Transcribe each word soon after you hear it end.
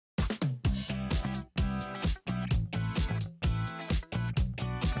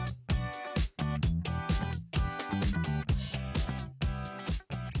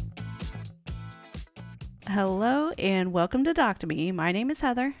Hello and welcome to Doc to Me. My name is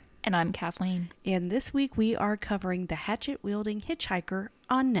Heather. And I'm Kathleen. And this week we are covering The Hatchet-Wielding Hitchhiker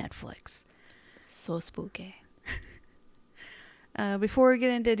on Netflix. So spooky. Before we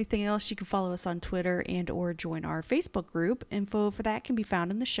get into anything else, you can follow us on Twitter and or join our Facebook group. Info for that can be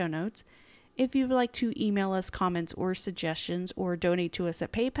found in the show notes. If you would like to email us comments or suggestions or donate to us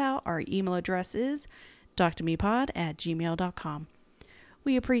at PayPal, our email address is doctomepod@gmail.com.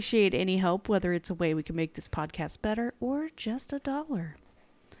 We appreciate any help, whether it's a way we can make this podcast better or just $1.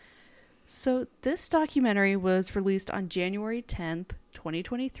 So this documentary was released on January 10th,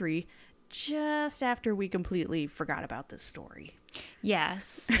 2023, just after we completely forgot about this story.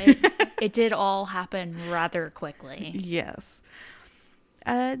 Yes, it did all happen rather quickly. Yes.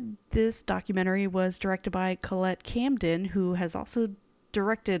 This documentary was directed by Colette Camden, who has also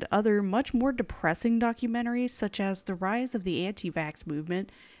directed other much more depressing documentaries such as The Rise of the Anti-Vax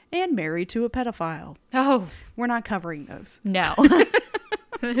Movement and Married to a Pedophile. Oh. We're not covering those. No.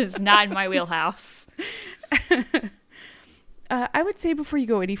 It is not in my wheelhouse. I would say before you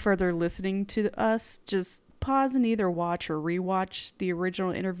go any further listening to us, just pause and either watch or rewatch the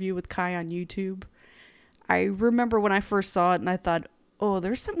original interview with Kai on YouTube. I remember when I first saw it and I thought, oh,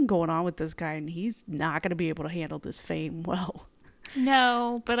 there's something going on with this guy and he's not going to be able to handle this fame well.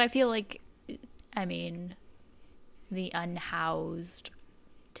 No, but I feel like, the unhoused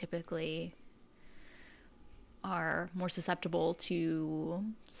typically are more susceptible to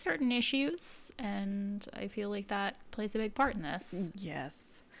certain issues, and I feel like that plays a big part in this.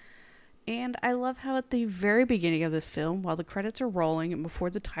 Yes. And I love how at the very beginning of this film, while the credits are rolling and before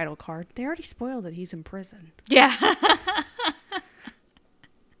the title card, they already spoiled that he's in prison. Yeah.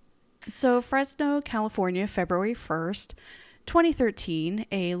 So, Fresno, California, February 1st, 2013,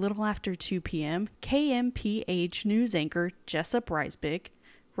 a little after 2 p.m., KMPH news anchor Jessup Reisbach,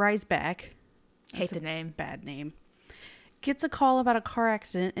 Hate the name. bad name, gets a call about a car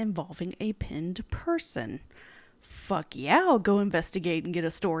accident involving a pinned person. Fuck yeah, I'll go investigate and get a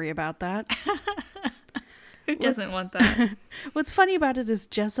story about that. Who doesn't want that? What's funny about it is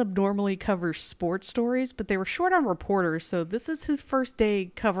Jessup normally covers sports stories, but they were short on reporters, so this is his first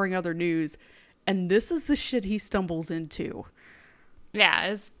day covering other news, and this is the shit he stumbles into.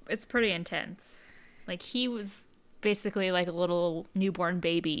 Yeah, it's pretty intense. Like, he was basically like a little newborn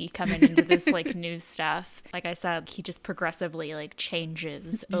baby coming into this like news stuff. Like I said, he just progressively like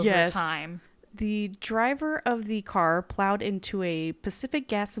changes over time. The driver of the car plowed into a Pacific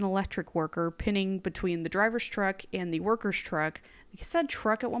Gas and Electric worker pinning between the driver's truck and the worker's truck. He said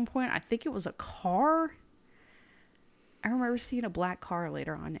truck at one point. I think it was a car. I remember seeing a black car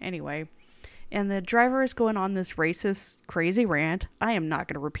later on. Anyway. And the driver is going on this racist, crazy rant. I am not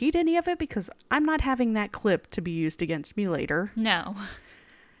going to repeat any of it because I'm not having that clip to be used against me later. No.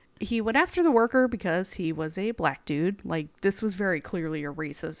 He went after the worker because he was a black dude. Like, this was very clearly a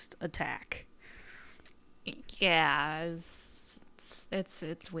racist attack. Yeah, it's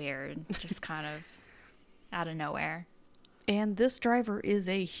weird. Just kind of out of nowhere. And this driver is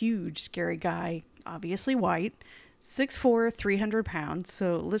a huge, scary guy. Obviously white. 6'4", 300 pounds.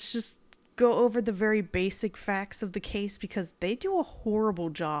 So let's just go over the very basic facts of the case because they do a horrible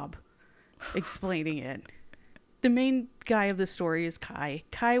job explaining it. The main guy of the story is Kai.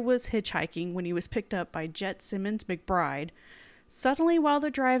 Kai was hitchhiking when he was picked up by Jet Simmons McBride. Suddenly, while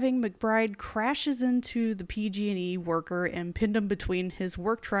they're driving, McBride crashes into the PG&E worker and pinned him between his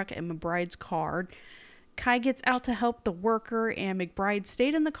work truck and McBride's car. Kai gets out to help the worker, and McBride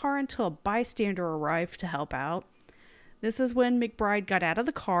stayed in the car until a bystander arrived to help out. This is when McBride got out of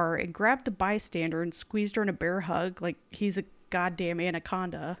the car and grabbed the bystander and squeezed her in a bear hug like he's a goddamn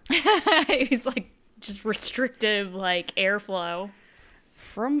anaconda. He's like just restrictive, like airflow.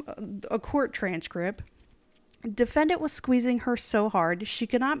 From a court transcript, defendant was squeezing her so hard she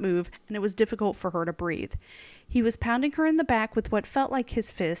could not move and it was difficult for her to breathe. He was pounding her in the back with what felt like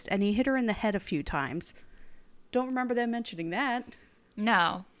his fist and he hit her in the head a few times. Don't remember them mentioning that.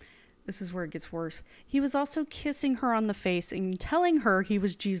 No. This is where it gets worse. He was also kissing her on the face and telling her he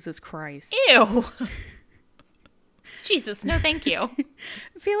was Jesus Christ. Ew. Jesus, no thank you.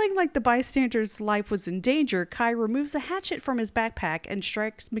 Feeling like the bystander's life was in danger, Kai removes a hatchet from his backpack and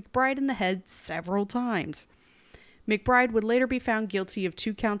strikes McBride in the head several times. McBride would later be found guilty of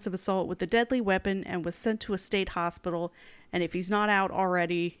 2 counts of assault with a deadly weapon and was sent to a state hospital, and if he's not out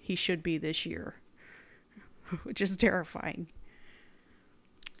already, he should be this year. Which is terrifying.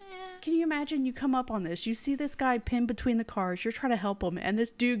 Can you imagine you come up on this? You see this guy pinned between the cars. You're trying to help him. And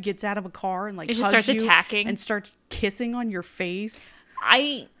this dude gets out of a car and like it just hugs starts you attacking and starts kissing on your face.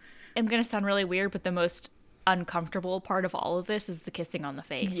 I am going to sound really weird, but the most uncomfortable part of all of this is the kissing on the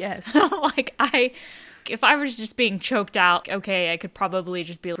face. Yes. Like, if I was just being choked out, okay, I could probably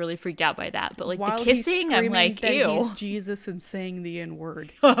just be really freaked out by that. But like While the kissing, I'm like, that ew. he's Jesus and saying the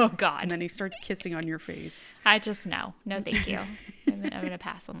N-word. Oh, God. And then he starts kissing on your face. I just, no, thank you. I'm going to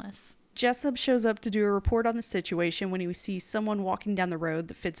pass on this. Jessup shows up to do a report on the situation when he sees someone walking down the road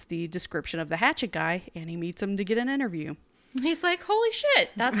that fits the description of the hatchet guy, and he meets him to get an interview. He's like, holy shit,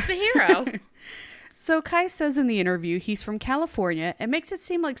 that's the hero. So Kai says in the interview he's from California and makes it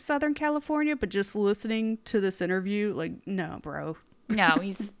seem like Southern California, but just listening to this interview, like, no, bro. No,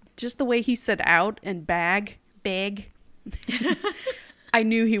 he's... Just the way he said out and bag. I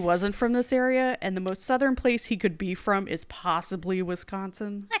knew he wasn't from this area, and the most southern place he could be from is possibly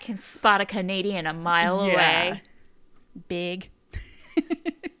Wisconsin. I can spot a Canadian a mile away. Big.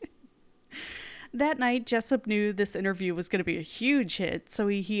 That night, Jessup knew this interview was going to be a huge hit, so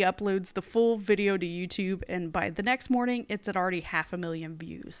he uploads the full video to YouTube, and by the next morning, it's at already 500,000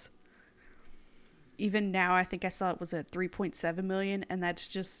 views. Even now, I think I saw it was at 3.7 million, and that's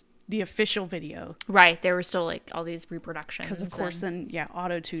just the official video. Right, there were still like all these reproductions. Because, of course, then,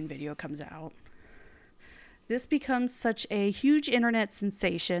 auto-tune video comes out. This becomes such a huge internet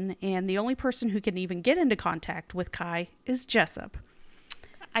sensation, and the only person who can even get into contact with Kai is Jessup.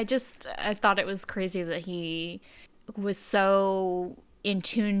 I thought it was crazy that he was so in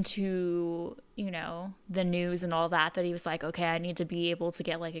tune to, the news and all that he was like, okay, I need to be able to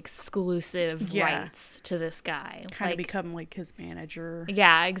get like exclusive rights to this guy. Kind of become like his manager.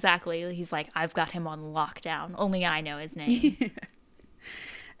 Yeah, exactly. He's like, I've got him on lockdown. Only I know his name.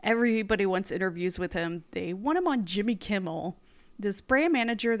 Everybody wants interviews with him. They want him on Jimmy Kimmel. This brand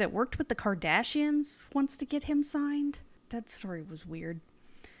manager that worked with the Kardashians wants to get him signed. That story was weird.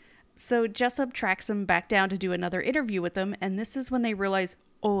 So Jessup tracks him back down to do another interview with him, and this is when they realize,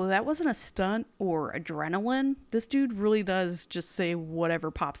 oh, that wasn't a stunt or adrenaline. This dude really does just say whatever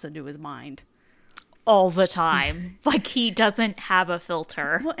pops into his mind. All the time. Like, he doesn't have a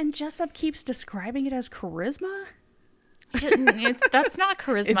filter. Well, and Jessup keeps describing it as charisma. That's not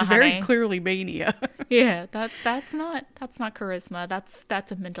charisma, It's very honey. clearly mania. Yeah, that's not charisma.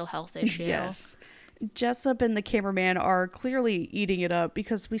 That's a mental health issue. Yes. Jessup and the cameraman are clearly eating it up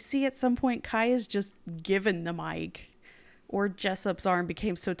because we see at some point Kai is just given the mic, or Jessup's arm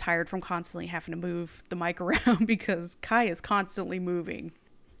became so tired from constantly having to move the mic around because Kai is constantly moving.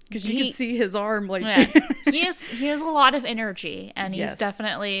 Because you can see his arm like... Yeah. He has a lot of energy, and he's Yes.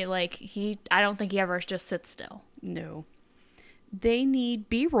 definitely like, I don't think he ever just sits still. No. They need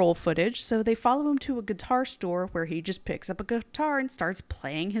B-roll footage, so they follow him to a guitar store where he just picks up a guitar and starts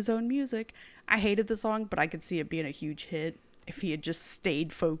playing his own music. I hated the song, but I could see it being a huge hit if he had just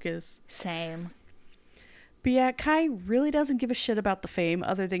stayed focused. Same. But yeah, Kai really doesn't give a shit about the fame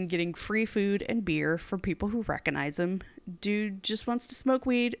other than getting free food and beer from people who recognize him. Dude just wants to smoke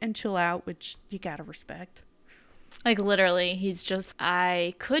weed and chill out, which you gotta respect. Like, literally, he's just,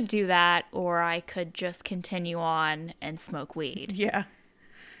 I could do that, or I could just continue on and smoke weed. Yeah.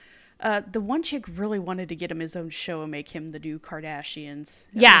 The one chick really wanted to get him his own show and make him the new Kardashians.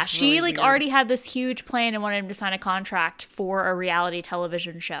 Yeah, she already had this huge plan and wanted him to sign a contract for a reality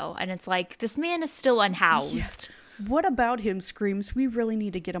television show. And it's like, this man is still unhoused. Yeah. What about him screams, we really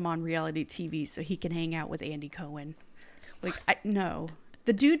need to get him on reality TV so he can hang out with Andy Cohen? Like, no.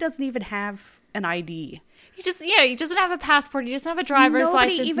 The dude doesn't even have an ID. He doesn't have a passport. He doesn't have a driver's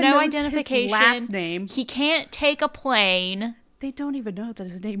Nobody license. even No knows identification. his last name. He can't take a plane. They don't even know that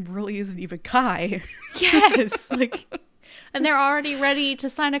his name really isn't even Kai. Yes. And they're already ready to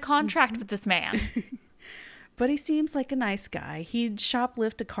sign a contract with this man. But he seems like a nice guy. He'd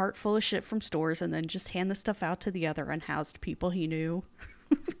shoplift a cart full of shit from stores and then just hand the stuff out to the other unhoused people he knew.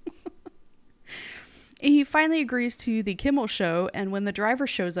 He finally agrees to the Kimmel show, and when the driver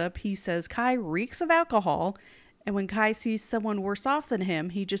shows up, he says Kai reeks of alcohol, and when Kai sees someone worse off than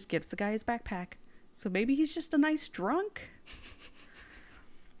him, he just gives the guy his backpack. So maybe he's just a nice drunk?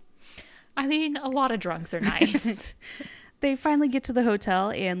 I mean, a lot of drunks are nice. They finally get to the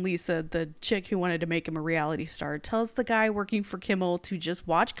hotel, and Lisa, the chick who wanted to make him a reality star, tells the guy working for Kimmel to just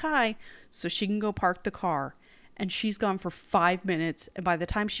watch Kai so she can go park the car. And she's gone for 5 minutes, and by the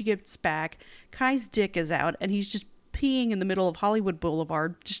time she gets back, Kai's dick is out, and he's just peeing in the middle of Hollywood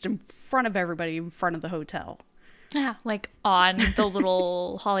Boulevard, just in front of everybody in front of the hotel. Yeah, like on the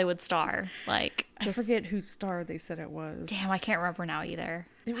little Hollywood Star. Like, I forget whose star they said it was. Damn, I can't remember now either.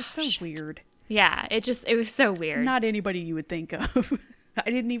 It was so weird. Yeah, it was so weird. Not anybody you would think of. I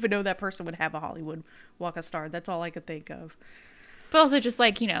didn't even know that person would have a Hollywood Walk of Star. That's all I could think of. But also just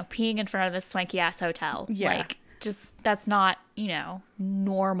like, peeing in front of this swanky ass hotel. Yeah. Like, just, that's not,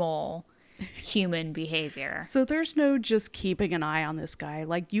 normal. human behavior. So there's no just keeping an eye on this guy.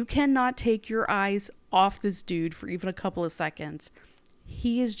 Like, you cannot take your eyes off this dude for even a couple of seconds.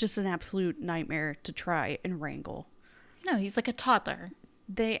 He is just an absolute nightmare to try and wrangle. No, he's like a toddler.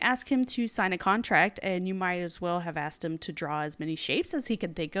 They ask him to sign a contract, and you might as well have asked him to draw as many shapes as he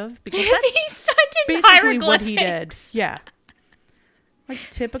could think of, because that's basically what he did. Yeah. Like,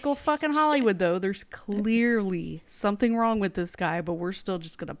 typical fucking Hollywood, though. There's clearly something wrong with this guy, but we're still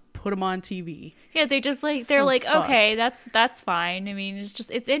just gonna put him on TV. Yeah, they just like, So they're like, fucked. okay, that's fine. I mean,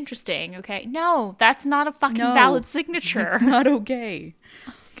 it's interesting. Okay. No, that's not a fucking No, valid signature. It's not okay.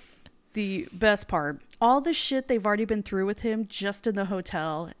 The best part, all the shit they've already been through with him just in the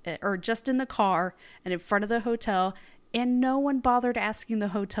hotel, or just in the car and in front of the hotel, and no one bothered asking the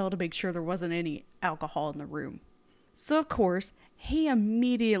hotel to make sure there wasn't any alcohol in the room. So, of course, he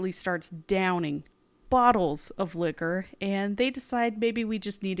immediately starts downing bottles of liquor, and they decide maybe we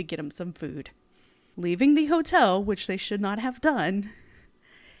just need to get him some food. Leaving the hotel, which they should not have done,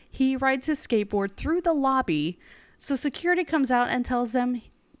 he rides his skateboard through the lobby, so security comes out and tells them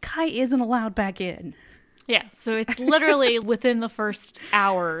Kai isn't allowed back in. Yeah, so it's literally within the first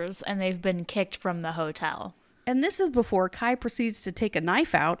hours, and they've been kicked from the hotel. And this is before Kai proceeds to take a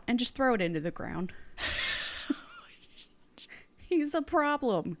knife out and just throw it into the ground. He's a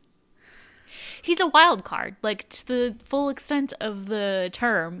problem. He's a wild card. Like, to the full extent of the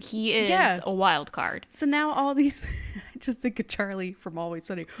term, he is a wild card. So now all these... I just think of Charlie from Always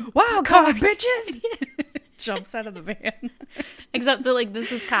Sunny. Wild card, bitches! Jumps out of the van. Except that, like,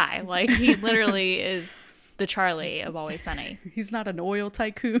 this is Kai. Like, he literally is the Charlie of Always Sunny. He's not an oil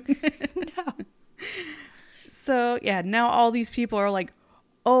tycoon. No. So, yeah, now all these people are like,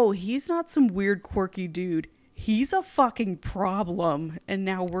 oh, he's not some weird, quirky dude. He's a fucking problem. And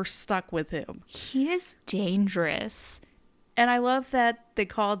now we're stuck with him. He is dangerous. And I love that they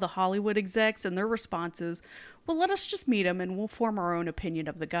called the Hollywood execs, and their response is, well, let us just meet him and we'll form our own opinion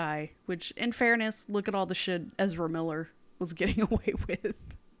of the guy. Which, in fairness, look at all the shit Ezra Miller was getting away with.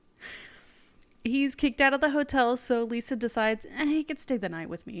 He's kicked out of the hotel, so Lisa decides he could stay the night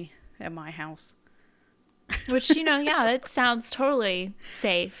with me at my house. Which, you know, yeah, it sounds totally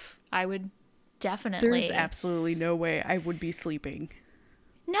safe. I would definitely. There's absolutely no way I would be sleeping.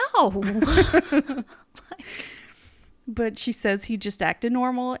 No. But she says he just acted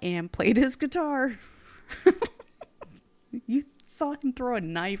normal and played his guitar. You saw him throw a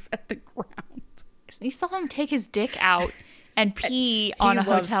knife at the ground. You saw him take his dick out and pee on a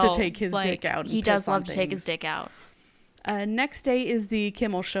hotel. He loves to take his dick out. He does love to take his dick out. Next day is the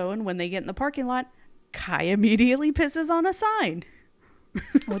Kimmel show, and when they get in the parking lot, Kai immediately pisses on a sign.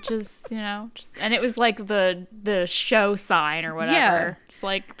 Which is, you know, just, and it was like the show sign or whatever. Yeah. It's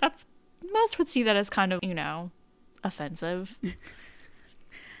like, that's, most would see that as kind of, you know, offensive.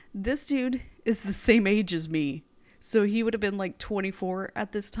 This dude is the same age as me, so he would have been like 24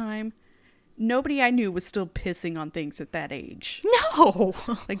 at this time. Nobody I knew was still pissing on things at that age. No.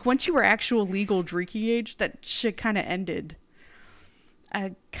 Like, once you were actual legal drinking age, that shit kind of ended.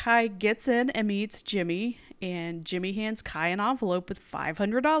 Kai gets in and meets Jimmy, and Jimmy hands Kai an envelope with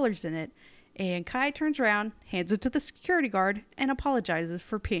 $500 in it. And Kai turns around, hands it to the security guard, and apologizes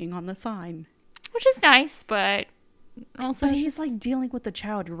for peeing on the sign. Which is nice, but also But he's like dealing with the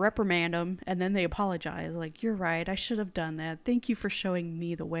child. You reprimand him, and then they apologize. Like, you're right, I should have done that. Thank you for showing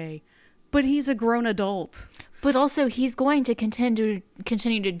me the way. But he's a grown adult. But also, he's going to continue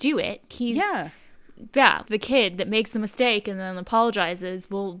to do it. He's the kid that makes the mistake and then apologizes.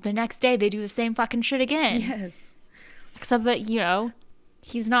 Well, the next day they do the same fucking shit again. Yes. Except that, you know,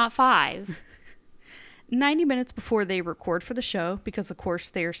 he's not 5. 90 minutes before they record for the show, because of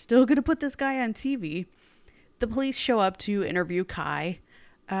course they are still going to put this guy on TV, the police show up to interview Kai.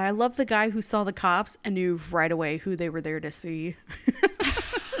 I love the guy who saw the cops and knew right away who they were there to see.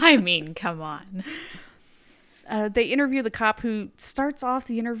 I mean, come on. They interview the cop, who starts off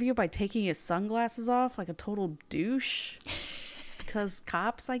the interview by taking his sunglasses off like a total douche. Because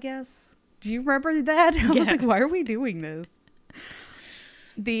cops, I guess. Do you remember that? I was like, why are we doing this?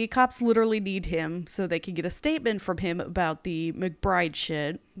 The cops literally need him so they can get a statement from him about the McBride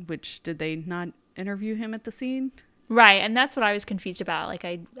shit. Which, did they not interview him at the scene? Right, and that's what I was confused about. Like,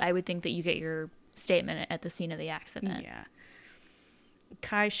 I would think that you get your statement at the scene of the accident. Yeah.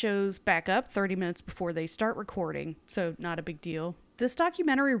 Kai shows back up 30 minutes before they start recording, so not a big deal. This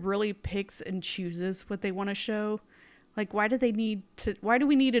documentary really picks and chooses what they want to show. Like, why do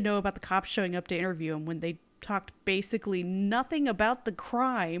we need to know about the cops showing up to interview him when they talked basically nothing about the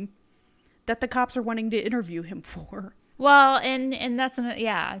crime that the cops are wanting to interview him for? Well, and that's,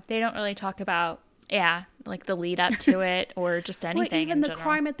 they don't really talk about Yeah, like the lead up to it or just anything. Well, even in the general.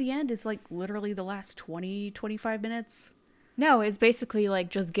 crime at the end is like literally the last 20-25 minutes. No, it's basically like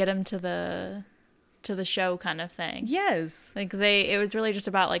just get him to the show kind of thing. Yes. Like it was really just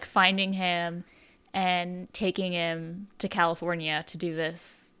about like finding him and taking him to California to do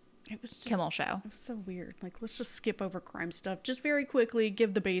this It was just, Kimmel show. It was so weird. Like, let's just skip over crime stuff. Just very quickly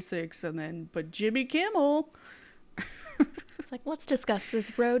give the basics and then, but Jimmy Kimmel. It's like, let's discuss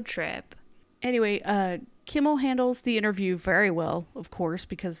this road trip. Anyway, Kimmel handles the interview very well, of course,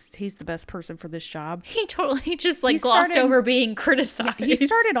 because he's the best person for this job. He totally just like glossed over being criticized. He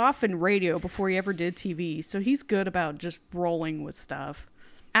started off in radio before he ever did TV, so he's good about just rolling with stuff.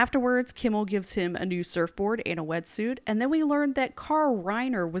 Afterwards, Kimmel gives him a new surfboard and a wetsuit, and then we learned that Carl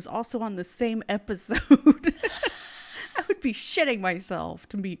Reiner was also on the same episode. I would be shitting myself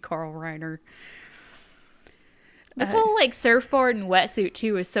to meet Carl Reiner. This whole like surfboard and wetsuit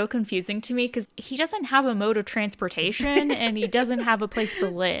too is so confusing to me because he doesn't have a mode of transportation and he doesn't have a place to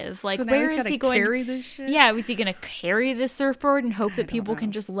live. Like, so now where is he going? Carry this shit? Yeah, is he going to carry this surfboard and hope that people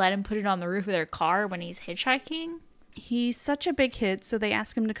can just let him put it on the roof of their car when he's hitchhiking? He's such a big hit, so they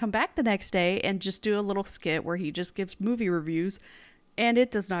ask him to come back the next day and just do a little skit where he just gives movie reviews, and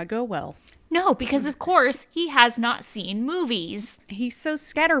it does not go well. No, because of course he has not seen movies. He's so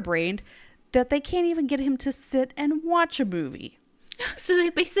scatterbrained that they can't even get him to sit and watch a movie. So they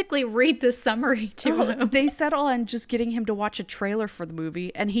basically read the summary to him. They settle on just getting him to watch a trailer for the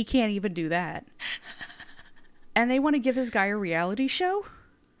movie, and he can't even do that. And they want to give this guy a reality show?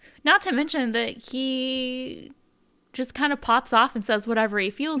 Not to mention that he just kind of pops off and says whatever he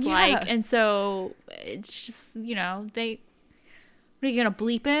feels like. And so it's just, what are you going to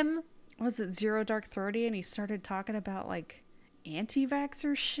bleep him? Was it Zero Dark 30 and he started talking about like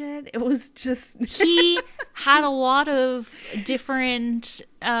anti-vaxxer shit? It was just he had a lot of different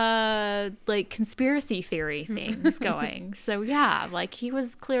like conspiracy theory things going. So yeah, like he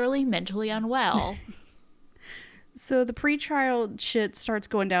was clearly mentally unwell. So the pre-trial shit starts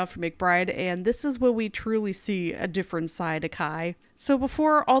going down for McBride, and this is where we truly see a different side of Kai. So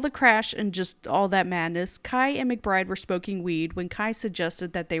before all the crash and just all that madness, Kai and McBride were smoking weed when Kai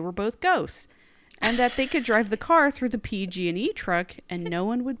suggested that they were both ghosts and that they could drive the car through the PG&E truck and no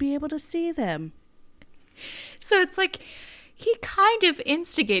one would be able to see them. So it's like he kind of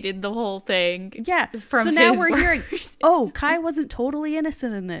instigated the whole thing. Yeah. From so now his we're words. hearing, oh, Kai wasn't totally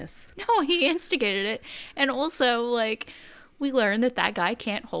innocent in this. No, he instigated it. And also, like, we learned that guy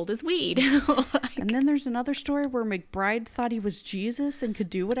can't hold his weed. And then there's another story where McBride thought he was Jesus and could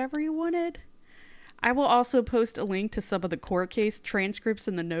do whatever he wanted. I will also post a link to some of the court case transcripts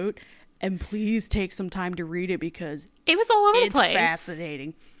in the note, and please take some time to read it because it was all over the place. It's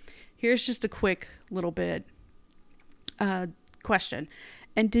fascinating. Here's just a quick little bit. Question.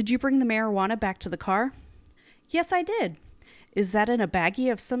 And did you bring the marijuana back to the car? Yes, I did. Is that in a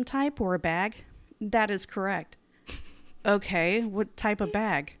baggie of some type or a bag? That is correct. Okay, what type of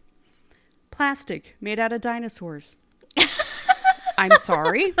bag? Plastic, made out of dinosaurs. I'm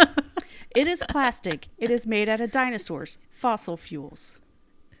sorry? It is plastic. It is made out of dinosaurs. Fossil fuels.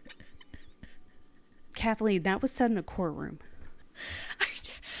 Kathleen, that was said in a courtroom.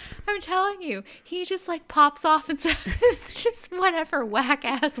 I'm telling you, he just like pops off and says just whatever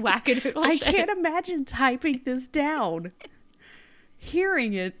whack-ass wackadoodle I shit. can't imagine typing this down.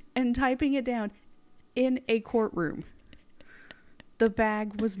 Hearing it and typing it down in a courtroom. The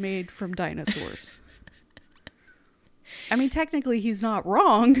bag was made from dinosaurs. I mean, technically he's not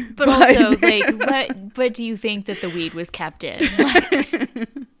wrong. But also, like, but do you think that the weed was kept in? Like,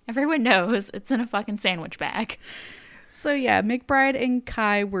 everyone knows it's in a fucking sandwich bag. So yeah, McBride and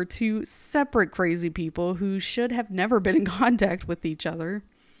Kai were two separate crazy people who should have never been in contact with each other.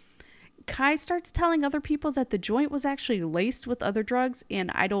 Kai starts telling other people that the joint was actually laced with other drugs,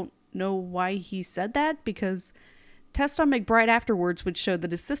 and I don't know why he said that, because tests on McBride afterwards would show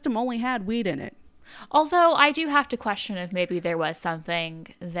that his system only had weed in it. Although I do have to question if maybe there was something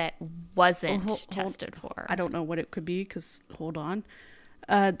that wasn't tested for. I don't know what it could be, because hold on.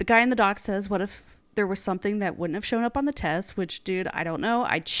 The guy in the doc says, what if there was something that wouldn't have shown up on the test, which, dude, I don't know.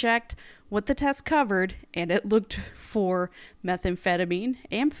 I checked what the test covered, and it looked for methamphetamine,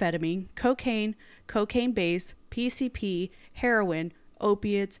 amphetamine, cocaine base, PCP, heroin,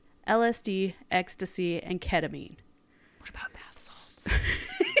 opiates, LSD, ecstasy, and ketamine. What about bath salts?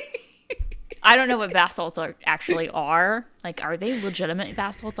 I don't know what bath salts actually are. Like, are they legitimate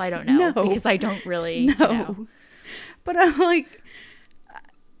bath salts? I don't know. No. Because I don't really know. But I'm like,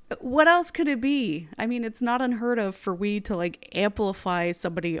 what else could it be? I mean, it's not unheard of for weed to like amplify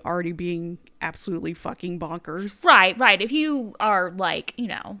somebody already being absolutely fucking bonkers. Right. If you are like,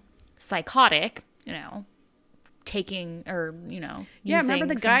 psychotic, you know, taking or, you know, Yeah, remember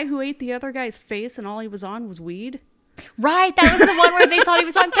the using guy who ate the other guy's face and all he was on was weed? Right, that was the one where they thought he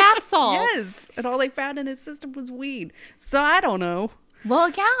was on bath salts. Yes, and all they found in his system was weed. So I don't know. Well,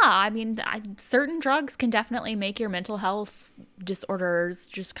 yeah, I mean, certain drugs can definitely make your mental health disorders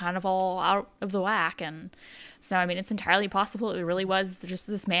just kind of all out of the whack. And so, I mean, it's entirely possible it really was just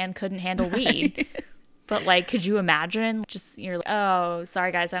this man couldn't handle weed. But, like, could you imagine just, you're like, oh,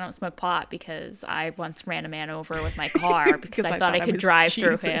 sorry, guys, I don't smoke pot because I once ran a man over with my car because I thought I could drive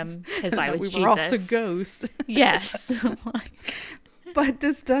through him because I was Jesus. We were also ghosts. Yes. But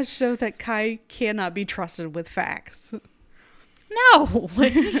this does show that Kai cannot be trusted with facts. No.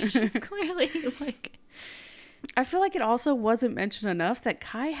 He's just clearly, like... I feel like it also wasn't mentioned enough that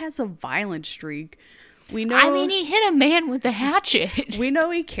Kai has a violent streak. We know. I mean, he hit a man with a hatchet. We know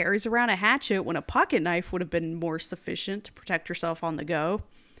he carries around a hatchet when a pocket knife would have been more sufficient to protect yourself on the go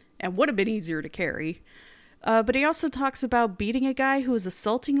and would have been easier to carry. But he also talks about beating a guy who was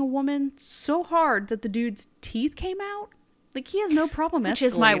assaulting a woman so hard that the dude's teeth came out. Like, he has no problem escalating. Which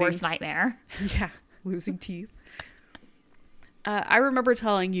is my worst nightmare. Yeah, losing teeth. I remember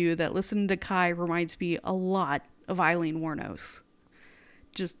telling you that listening to Kai reminds me a lot of Eileen Wuornos.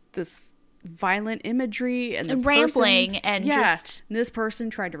 Just this violent imagery and the rambling person, and yeah, just this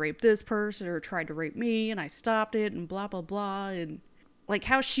person tried to rape this person or tried to rape me and I stopped it and blah blah blah, and like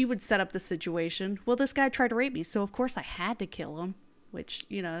how she would set up the situation. Well, this guy tried to rape me, so of course I had to kill him, which,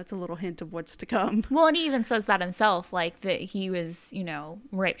 you know, that's a little hint of what's to come. Well, and he even says that himself, like that he was, you know,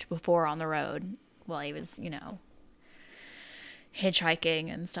 raped before on the road while he was, you know,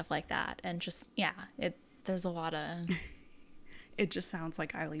 hitchhiking and stuff like that. And just, yeah, there's a lot of it just sounds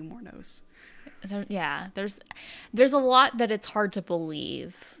like Eileen Wuornos. Yeah, there's a lot that it's hard to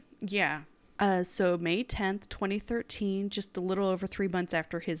believe. Yeah. So May 10th, 2013, just a little over 3 months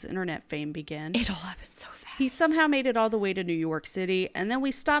after his internet fame began. It all happened so fast. He somehow made it all the way to New York City, and then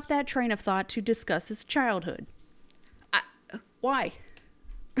we stopped that train of thought to discuss his childhood. Why?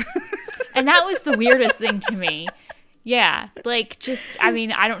 And that was the weirdest thing to me. Yeah, like, just, I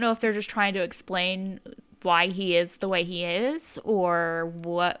mean, I don't know if they're just trying to explain why he is the way he is, or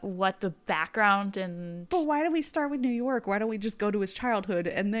what the background and... But why do we start with New York? Why don't we just go to his childhood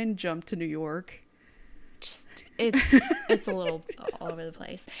and then jump to New York? Just, it's a little all over the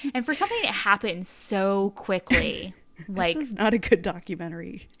place. And for something that happened so quickly, like... This is not a good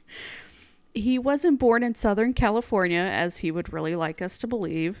documentary. He wasn't born in Southern California, as he would really like us to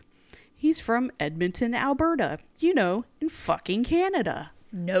believe. He's from Edmonton, Alberta. You know, in fucking Canada.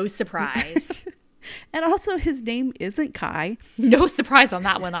 No surprise. And also, his name isn't Kai. No surprise on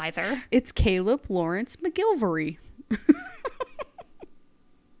that one either. It's Caleb Lawrence McGilvery.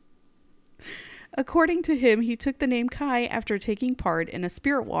 According to him, he took the name Kai after taking part in a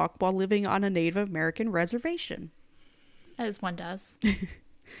spirit walk while living on a Native American reservation. As one does.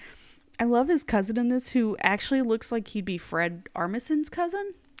 I love his cousin in this, who actually looks like he'd be Fred Armisen's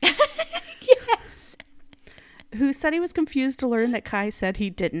cousin. Yes. Who said he was confused to learn that Kai said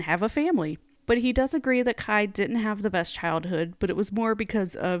he didn't have a family. But he does agree that Kai didn't have the best childhood, but it was more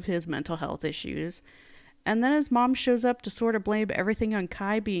because of his mental health issues. And then his mom shows up to sort of blame everything on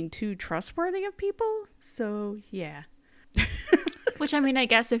Kai being too trustworthy of people. So, yeah. Which, I mean, I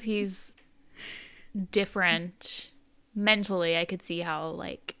guess if he's different mentally, I could see how,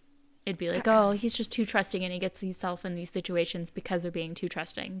 like, it'd be like, oh, he's just too trusting and he gets himself in these situations because of being too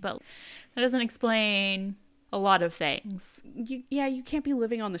trusting. But that doesn't explain a lot of things. You can't be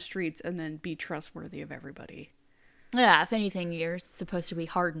living on the streets and then be trustworthy of everybody. Yeah, if anything, you're supposed to be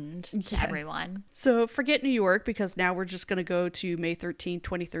hardened to Yes. everyone. So forget New York, because now we're just going to go to May 13,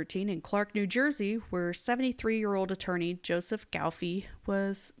 2013 in Clark, New Jersey, where 73-year-old attorney Joseph Galfy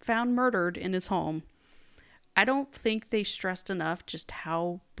was found murdered in his home. I don't think they stressed enough just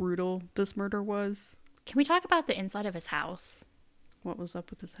how brutal this murder was. Can we talk about the inside of his house? What was up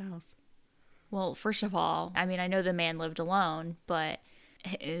with his house? Well, first of all, I mean, I know the man lived alone, but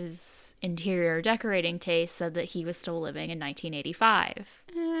his interior decorating taste said that he was still living in 1985.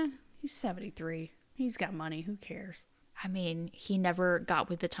 He's 73. He's got money. Who cares? I mean, he never got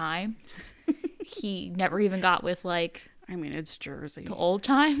with the times. He never even got with, like... I mean, it's Jersey. The old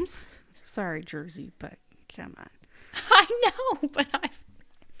times. Sorry, Jersey, but come on. I know, but I've...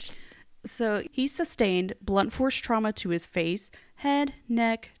 So he sustained blunt force trauma to his face, head,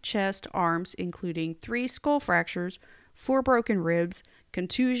 neck, chest, arms, including 3 skull fractures, 4 broken ribs,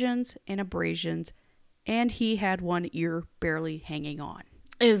 contusions, and abrasions, and he had 1 ear barely hanging on.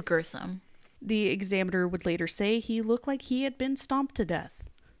 It is gruesome. The examiner would later say he looked like he had been stomped to death.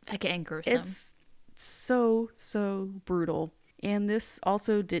 Again, gruesome. It's so brutal. And this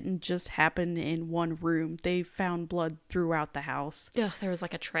also didn't just happen in one room. They found blood throughout the house. Ugh, there was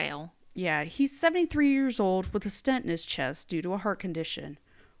like a trail. Yeah, he's 73 years old with a stent in his chest due to a heart condition.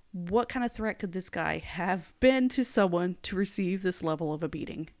 What kind of threat could this guy have been to someone to receive this level of a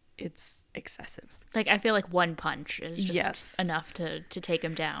beating? It's excessive. Like, I feel like one punch is just Yes. enough to take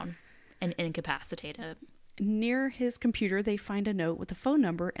him down and incapacitate him. Near his computer, they find a note with a phone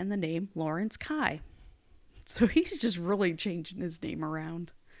number and the name Lawrence Kai. So he's just really changing his name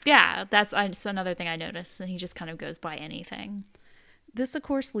around. Yeah, that's another thing I noticed. And he just kind of goes by anything. This, of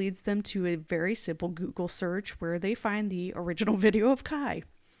course, leads them to a very simple Google search where they find the original video of Kai.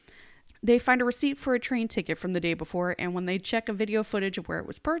 They find a receipt for a train ticket from the day before, and when they check a video footage of where it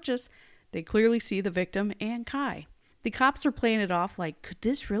was purchased, they clearly see the victim and Kai. The cops are playing it off like, could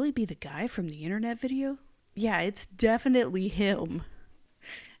this really be the guy from the internet video? Yeah, it's definitely him.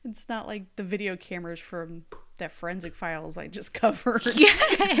 It's not like the video cameras from that Forensic Files I just covered.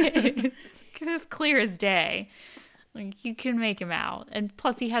 Yes. It's clear as day. Like, you can make him out. And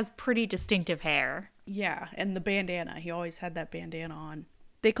plus, he has pretty distinctive hair. Yeah, and the bandana. He always had that bandana on.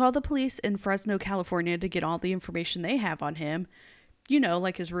 They call the police in Fresno, California to get all the information they have on him. You know,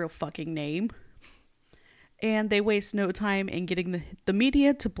 like his real fucking name. And they waste no time in getting the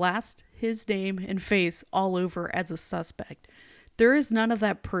media to blast his name and face all over as a suspect. There is none of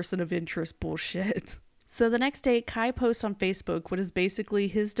that person of interest bullshit. So the next day, Kai posts on Facebook what is basically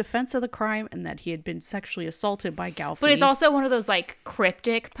his defense of the crime and that he had been sexually assaulted by Galfi. But it's also one of those, like,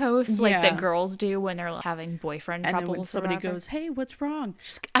 cryptic posts, like, Yeah. that girls do when they're having boyfriend and troubles. then when somebody or whatever. goes, hey, what's wrong?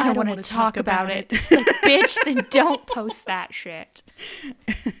 I don't want to talk about it. It's like, bitch, then don't post that shit.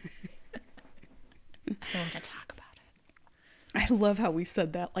 I don't want to talk about it. I love how we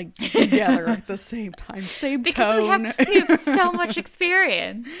said that, like, together at the same time. Same Because tone. we have so much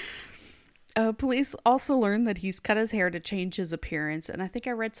experience. Police also learned that he's cut his hair to change his appearance, and I think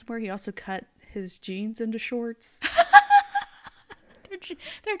I read somewhere he also cut his jeans into shorts.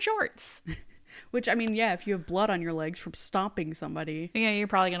 They're jorts. Which, I mean, yeah, if you have blood on your legs from stomping somebody. Yeah, you're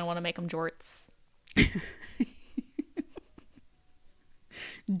probably going to want to make them jorts.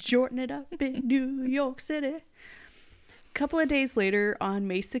 Jorting it up in New York City. A couple of days later, on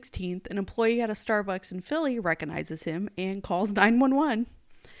May 16th, an employee at a Starbucks in Philly recognizes him and calls 911.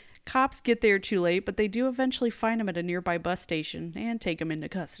 Cops get there too late, but they do eventually find him at a nearby bus station and take him into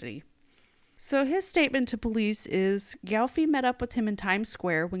custody. So his statement to police is Galfi met up with him in Times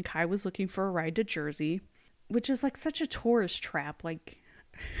Square when Kai was looking for a ride to Jersey, which is like such a tourist trap. Like,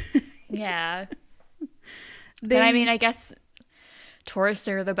 Yeah. But I mean, I guess tourists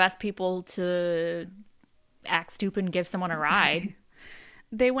are the best people to act stupid and give someone a ride.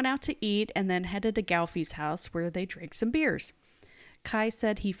 They went out to eat and then headed to Galfi's house where they drank some beers. Kai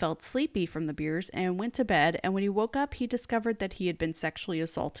said he felt sleepy from the beers and went to bed, and when he woke up, he discovered that he had been sexually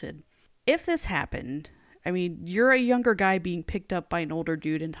assaulted. If this happened, I mean, you're a younger guy being picked up by an older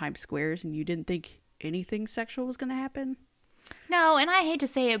dude in Times Squares and you didn't think anything sexual was going to happen? No, and I hate to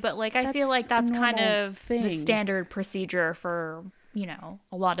say it, but like I feel like That's that's a kind normal of the thing. standard procedure for, you know,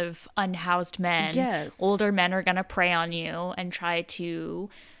 a lot of unhoused men. Yes. Older men are going to prey on you and try to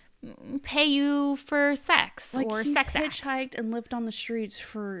pay you for sex Like, or he's sex acts. hitchhiked and lived on the streets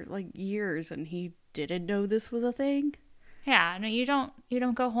for like years and he didn't know this was a thing? Yeah, no, you don't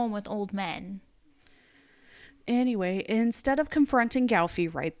go home with old men. Anyway, instead of confronting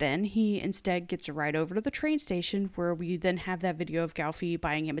Galfi right then, he instead gets a ride over to the train station where we then have that video of Galfi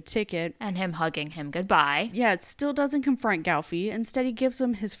buying him a ticket. And him hugging him goodbye. Yeah, it still doesn't confront Galfi. Instead, he gives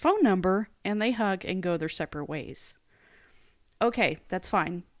him his phone number and they hug and go their separate ways. Okay, that's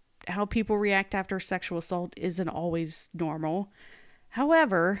fine. How people react after sexual assault isn't always normal.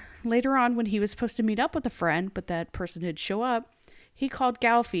 However, later on when he was supposed to meet up with a friend, but that person didn't show up, he called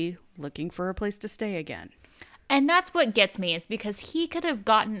Galfi looking for a place to stay again. And that's what gets me, is because he could have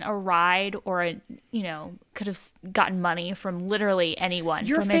gotten a ride or could have gotten money from literally anyone.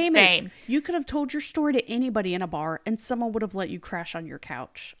 You're from famous. his fame. You could have told your story to anybody in a bar and someone would have let you crash on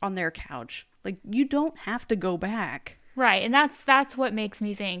their couch. Like, you don't have to go back. Right, and that's what makes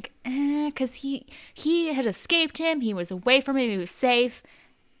me think, because he had escaped him, he was away from him, he was safe,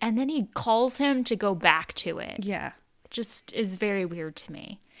 and then he calls him to go back to it. Yeah. Just is very weird to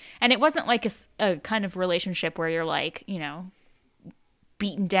me. And it wasn't like a kind of relationship where you're like, you know,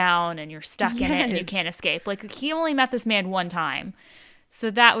 beaten down and you're stuck in it and you Yes. can't escape. Like, he only met this man one time.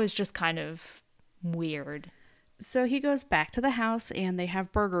 So that was just kind of weird. So he goes back to the house and they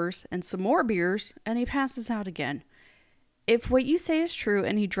have burgers and some more beers and he passes out again. If what you say is true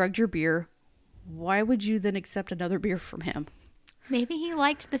and he drugged your beer, why would you then accept another beer from him? Maybe he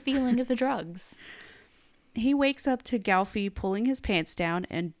liked the feeling of the drugs. He wakes up to Galfie pulling his pants down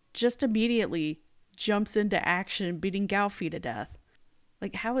and just immediately jumps into action, beating Galfie to death.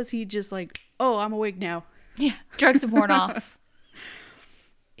 Like, how is he just like, oh, I'm awake now? Yeah, drugs have worn off.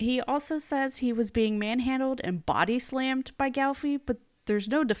 He also says he was being manhandled and body slammed by Galfie, but there's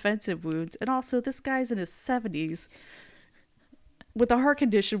no defensive wounds. And also, this guy's in his 70s with a heart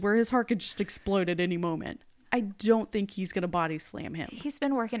condition where his heart could just explode at any moment. I don't think he's going to body slam him. He's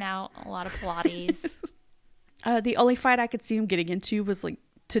been working out a lot of Pilates. The only fight I could see him getting into was like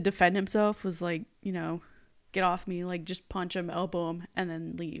to defend himself was like, you know, get off me, like just punch him, elbow him, and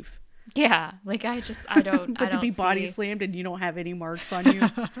then leave. Yeah, like I don't. But I to don't be body see... slammed and you don't have any marks on you.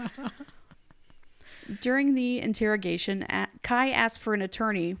 During the interrogation, Kai asks for an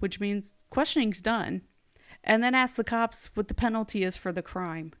attorney, which means questioning's done, and then asks the cops what the penalty is for the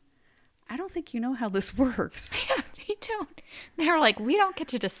crime. I don't think you know how this works. Yeah, they don't. They're like, we don't get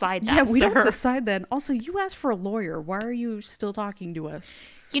to decide that. Yeah, we sir. don't decide that. Also, you asked for a lawyer. Why are you still talking to us?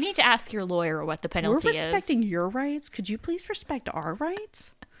 You need to ask your lawyer what the penalty is. We're respecting your rights. Could you please respect our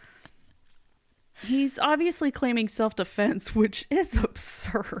rights? He's obviously claiming self-defense, which is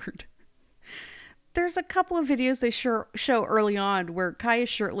absurd. There's a couple of videos they show early on where Kai is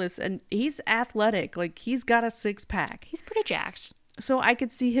shirtless and he's athletic. Like, he's got a six-pack. He's pretty jacked. So I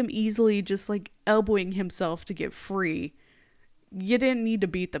could see him easily just like elbowing himself to get free. You didn't need to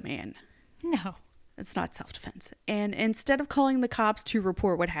beat the man. No. It's not self-defense. And instead of calling the cops to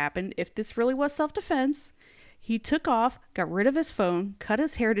report what happened, if this really was self-defense, he took off, got rid of his phone, cut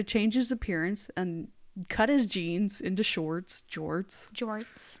his hair to change his appearance, and cut his jeans into jorts.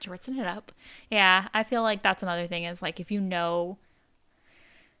 Jortsing it up. Yeah, I feel like that's another thing is like if you know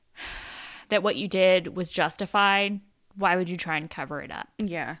that what you did was justified, why would you try and cover it up?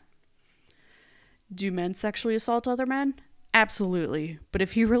 Yeah. Do men sexually assault other men? Absolutely. But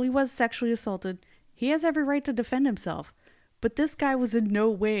if he really was sexually assaulted, he has every right to defend himself. But this guy was in no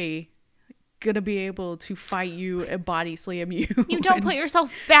way gonna be able to fight you and body slam you. You don't put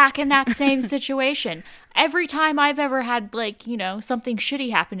yourself back in that same situation. Every time I've ever had, like, you know, something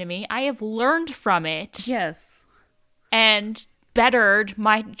shitty happen to me, I have learned from it. Yes. And bettered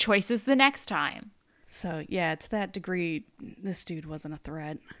my choices the next time. So, yeah, to that degree, this dude wasn't a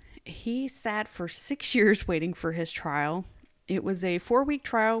threat. He sat for 6 years waiting for his trial. It was a 4-week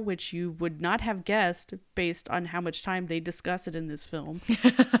trial, which you would not have guessed based on how much time they discuss it in this film.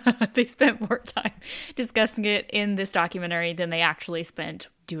 They spent more time discussing it in this documentary than they actually spent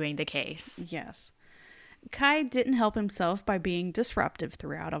doing the case. Yes. Kai didn't help himself by being disruptive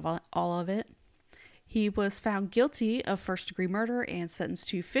throughout all of it. He was found guilty of first-degree murder and sentenced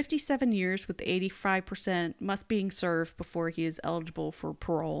to 57 years with 85% must being served before he is eligible for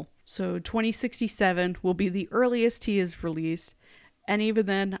parole. So 2067 will be the earliest he is released. And even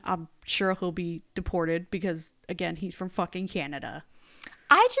then, I'm sure he'll be deported because, again, he's from fucking Canada.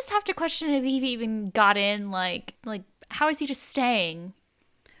 I just have to question if he even got in, like how is he just staying?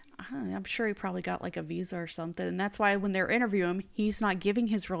 I'm sure he probably got like a visa or something. And that's why when they're interviewing him, he's not giving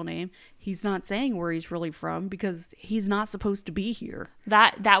his real name. He's not saying where he's really from because he's not supposed to be here.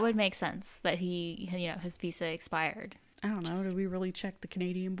 That would make sense that he, you know, his visa expired. I don't know. Did we really check the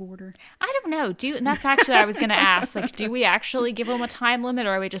Canadian border? I don't know. And that's actually what I was going to ask. Like, do we actually give him a time limit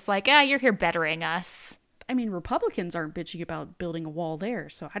or are we just like, you're here bettering us? I mean, Republicans aren't bitching about building a wall there,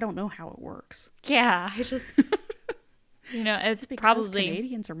 so I don't know how it works. Yeah, I just... You know, it's probably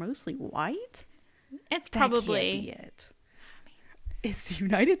Canadians are mostly white. It's probably that can't be it. Is the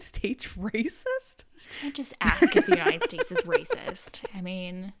United States racist? You can't just ask if the United States is racist. I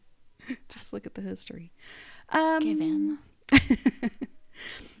mean, just look at the history. Given.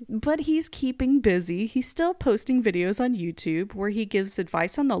 But he's keeping busy. He's still posting videos on YouTube where he gives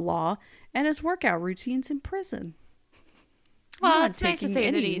advice on the law and his workout routines in prison. Well, it's nice to say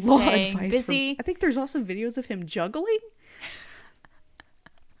that he's staying busy. I think there's also videos of him juggling.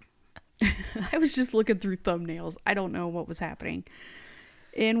 I was just looking through thumbnails. I don't know what was happening.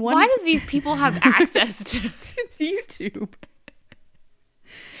 Why do these people have access to YouTube?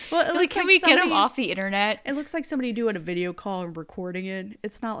 Well, can we get them off the internet? It looks like somebody doing a video call and recording it.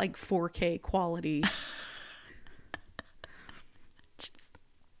 It's not like 4K quality.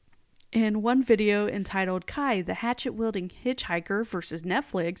 In one video entitled Kai, the hatchet-wielding hitchhiker versus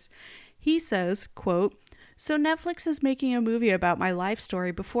Netflix, he says, quote, "So Netflix is making a movie about my life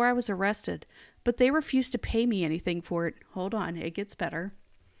story before I was arrested, but they refused to pay me anything for it. Hold on, it gets better.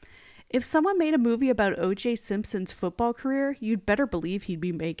 If someone made a movie about O.J. Simpson's football career, you'd better believe he'd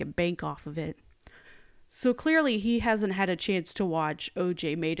be making bank off of it." So clearly he hasn't had a chance to watch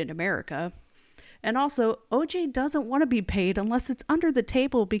O.J. Made in America. And also, OJ doesn't want to be paid unless it's under the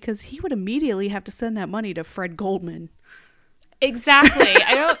table because he would immediately have to send that money to Fred Goldman. Exactly.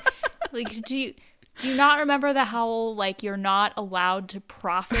 I don't like. Do you not remember the how like you're not allowed to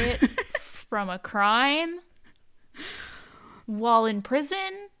profit from a crime while in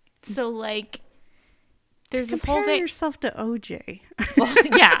prison? So like, there's this whole Compare thing. yourself to OJ. Well,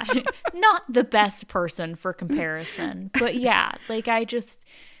 yeah, not the best person for comparison, but yeah, like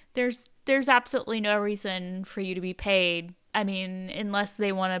there's absolutely no reason for you to be paid. I mean, unless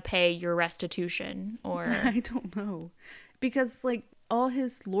they want to pay your restitution or I don't know. Because, like, all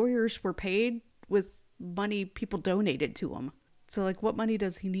his lawyers were paid with money people donated to him. So, like, what money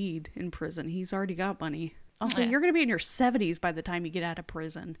does he need in prison? He's already got money. Also, you're going to be in your 70s by the time you get out of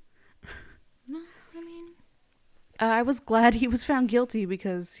prison. I mean, I was glad he was found guilty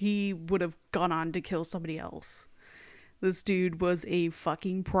because he would have gone on to kill somebody else. This dude was a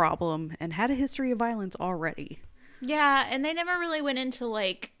fucking problem and had a history of violence already. yeah, and they never really went into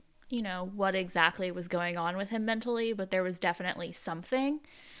like, you know, what exactly was going on with him mentally, but there was definitely something.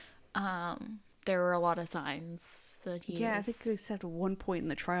 There were a lot of signs that he Yeah, was... I think they said at one point in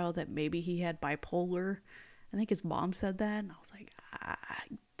the trial that maybe he had bipolar. I think his mom said that, and I was like,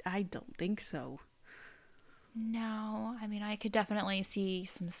 I don't think so. No, I mean, I could definitely see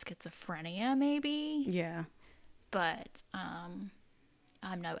some schizophrenia maybe, Yeah. but I'm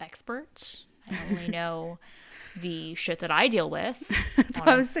no expert. I only know the shit that I deal with. That's what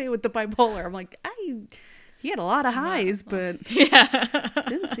I was saying with the bipolar. I'm like, he had a lot of highs, but Yeah.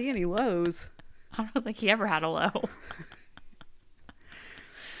 didn't see any lows. I don't think he ever had a low.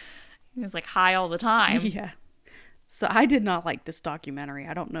 He was like high all the time. Yeah. So I did not like this documentary.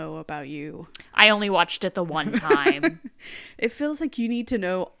 I don't know about you. I only watched it the one time. It feels like you need to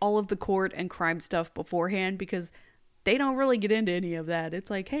know all of the court and crime stuff beforehand because they don't really get into any of that. It's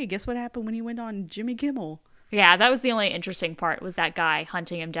like, hey, guess what happened when he went on Jimmy Kimmel? Yeah, that was the only interesting part was that guy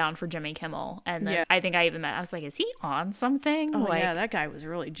hunting him down for Jimmy Kimmel. And then Yeah. I think I even met, I was like, is he on something? Oh, like, yeah, that guy was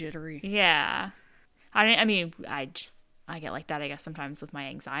really jittery. yeah. I mean, I get like that, I guess, sometimes with my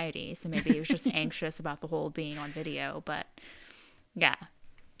anxiety. So maybe he was just anxious about the whole being on video. But yeah,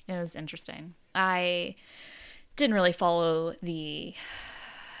 it was interesting. I didn't really follow the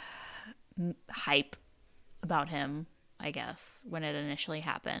hype about him, I guess, when it initially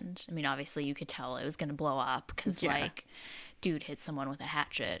happened. I mean, obviously you could tell it was going to blow up because, Yeah. like, dude hits someone with a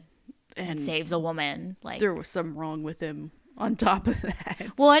hatchet and And saves a woman. Like, there was something wrong with him on top of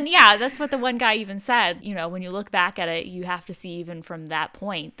that. well, and yeah, that's what the one guy even said. You know, when you look back at it, you have to see even from that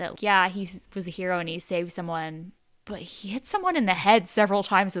point that, yeah, he was a hero and he saved someone, but he hit someone in the head several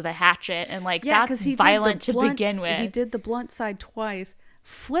times with a hatchet. And, like, yeah, that's he violent to begin with. He did the blunt side twice,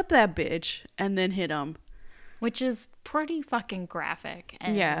 flip that bitch, and then hit him. Which is pretty fucking graphic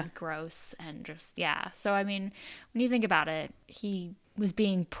and Yeah. gross and just, yeah. So, I mean, when you think about it, he was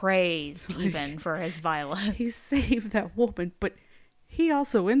being praised even for his violence. He saved that woman, but he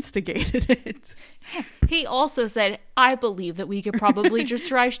also instigated it. He also said, I believe that we could probably just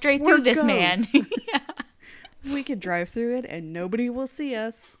drive straight We're through this man. ghosts. We could drive through it and nobody will see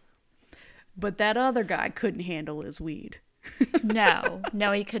us. But that other guy couldn't handle his weed. No,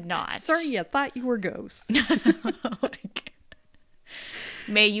 he could not. Sir, you thought you were ghosts. Like,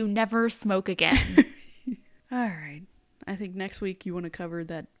 may you never smoke again. All right. I think next week you want to cover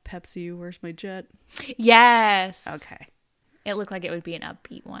that Pepsi, Where's My Jet? Yes. Okay. It looked like it would be an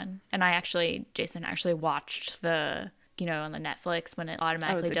upbeat one. And Jason actually watched the, you know, on the Netflix when it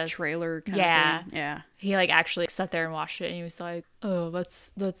automatically the does trailer kind Yeah. of thing. Yeah. He like actually sat there and watched it and he was like, oh,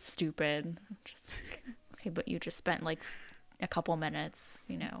 that's stupid. I'm just like, okay, but you just spent like a couple minutes,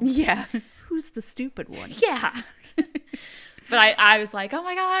 you know. Yeah. Who's the stupid one? Yeah. But I was like, oh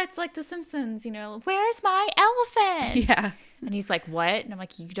my God, it's like The Simpsons, you know, where's my elephant? Yeah. And he's like, what? And I'm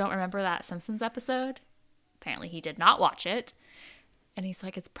like, you don't remember that Simpsons episode? Apparently he did not watch it. And he's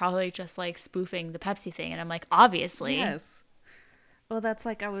like, it's probably just like spoofing the Pepsi thing. And I'm like, obviously. Yes. Well, that's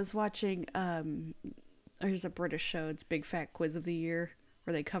like I was watching, there's a British show, it's Big Fat Quiz of the Year,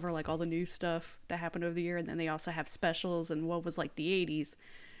 where they cover like all the new stuff that happened over the year. And then they also have specials and what was like the 80s.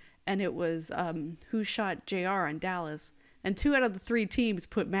 And it was Who Shot JR in Dallas. And 2 out of the 3 teams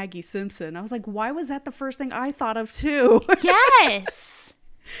put Maggie Simpson. I was like, why was that the first thing I thought of too? Yes.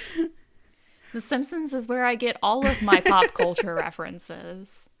 The Simpsons is where I get all of my pop culture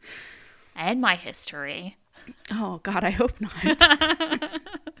references and my history. Oh, God, I hope not.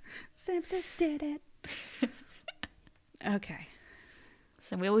 Simpsons did it. Okay.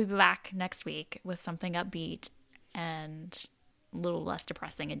 So we will be back next week with something upbeat and a little less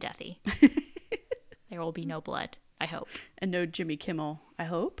depressing and deathy. There will be no blood, I hope. And no Jimmy Kimmel, I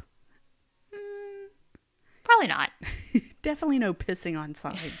hope. Probably not. Definitely no pissing on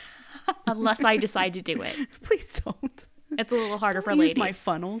sides. Unless I decide to do it. Please don't. It's a little harder Don't for use ladies. my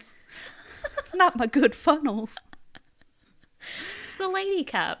funnels. Not my good funnels. It's the lady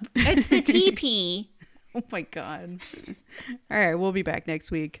cup. It's the TP. Oh my God. All right, we'll be back next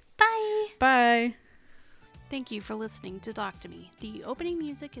week. Bye. Bye. Thank you for listening to Doc to Me. The opening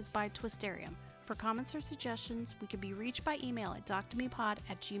music is by Twisterium. For comments or suggestions, we can be reached by email at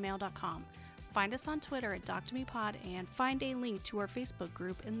doctomepod@gmail.com. Find us on Twitter at doctomepod and find a link to our Facebook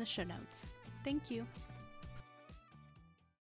group in the show notes. Thank you.